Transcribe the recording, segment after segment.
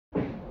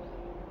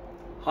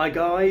Hi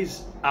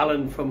guys,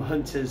 Alan from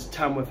Hunters,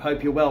 Tamworth.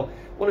 Hope you're well.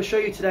 I want to show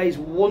you today's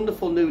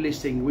wonderful new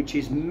listing, which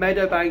is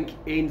Meadowbank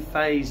in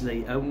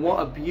Fazeley, and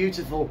what a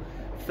beautiful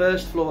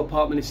first floor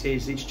apartment this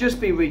is. It's just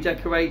been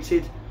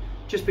redecorated,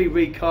 just been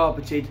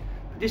recarpeted.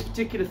 This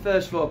particular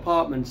first floor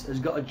apartment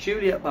has got a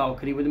Juliet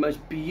balcony with the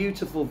most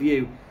beautiful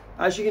view.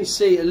 As you can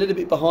see a little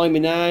bit behind me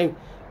now,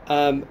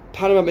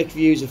 panoramic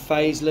views of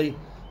Fazeley.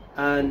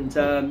 And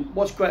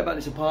what's great about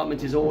this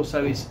apartment is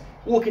also is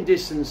walking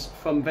distance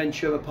from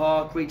Ventura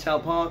Park, retail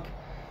park.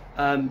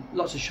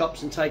 Lots of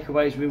shops and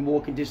takeaways within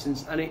walking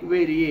distance, and it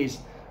really is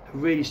a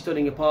really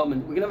stunning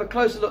apartment. We're going to have a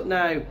closer look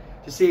now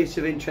to see if it's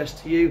of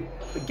interest to you.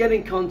 But get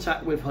in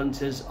contact with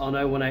Hunters on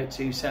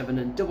 01827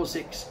 and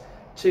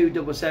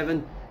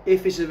 66277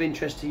 if it's of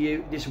interest to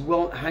you. This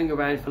won't hang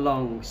around for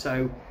long,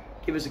 so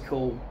give us a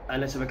call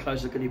and let's have a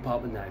closer look at the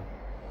apartment now.